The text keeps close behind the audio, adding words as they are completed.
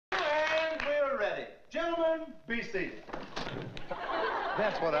ready. Gentlemen, be seated.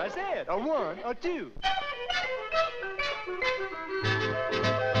 That's what I said. A one, a two.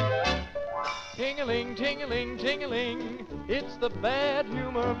 Ting-a-ling, ting-a-ling, ting-a-ling, it's the bad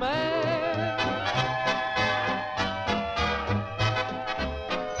humor man.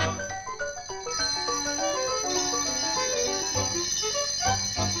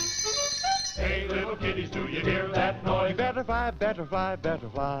 Hey, little kiddies, do you hear that noise? Better fly, better fly, better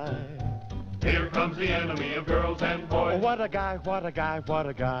fly. Here comes the enemy of girls and boys. Oh, what a guy, what a guy, what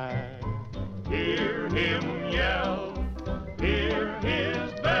a guy. Hear him yell, hear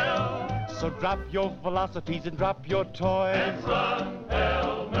his bell. So drop your philosophies and drop your toys. And run,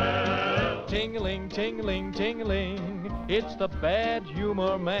 pell-mell. Ting-a-ling, ting-a-ling, ting-a-ling, it's the bad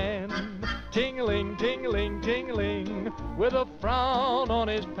humor man. Ting-a-ling, ting-a-ling, ting-a-ling, with a frown on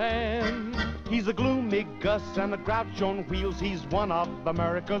his pan. He's a gloomy Gus and a grouch on wheels. He's one of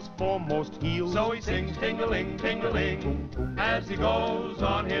America's foremost heels. So he sings ting-a-ling, ting-a-ling, as he goes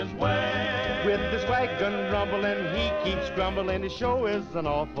on his way. With his wagon rumbling, he keeps grumbling. His show is an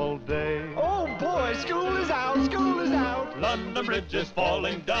awful day. Oh boy, school is out, school is out. London Bridge is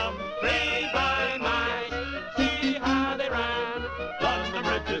falling down. Three by mice, see how they run. London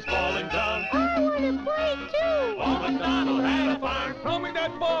Bridge is falling down. I want to play too. Old MacDonald had a farm. Throw me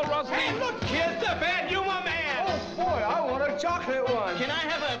that ball, Rusty. Hey, look, kids, the bad humor man. Oh boy, I want a chocolate one. Can I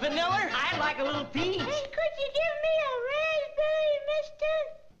have a vanilla? I'd like a little peach. Hey, could you give me a raspberry, mister?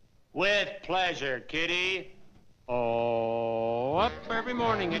 With pleasure, kitty. Oh, up every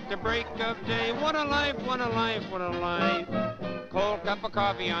morning at the break of day. What a life, what a life, what a life. Cold cup of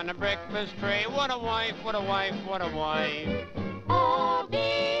coffee on the breakfast tray. What a wife, what a wife, what a wife. All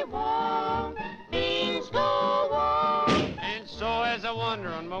day long, things go on. And so as I wander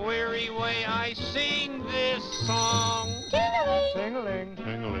on my weary way, I sing this song. Ting-a-ling, Ting-a-ling,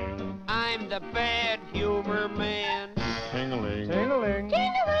 Ting-a-ling, I'm the bad humor man, ting-a-ling. ting-a-ling.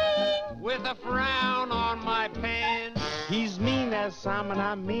 ting-a-ling. with a frown on my pan. He's mean as Simon,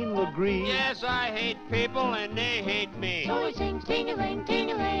 I mean Legree. Yes, I hate people and they hate me. So he sings ting-a-ling,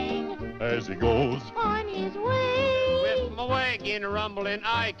 ting-a-ling, As he goes. on his way. With my wagon rumbling,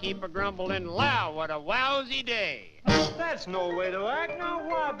 I keep a grumbling. Wow, what a wowsy day. That's no way to act. Now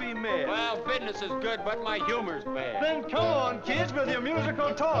why be mad? Well, business is good, but my humor's bad. Then come on, kids, with your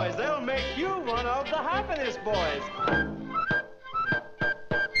musical toys. They'll make you one of the happiness boys.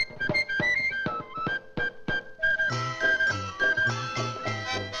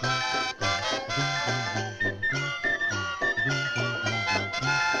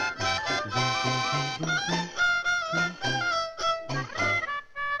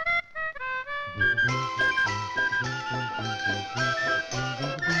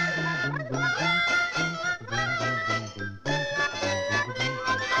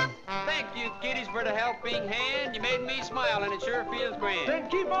 Thank you, kiddies, for the helping hand. You made me smile, and it sure feels grand. Then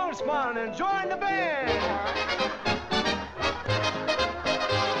keep on smiling and join the band.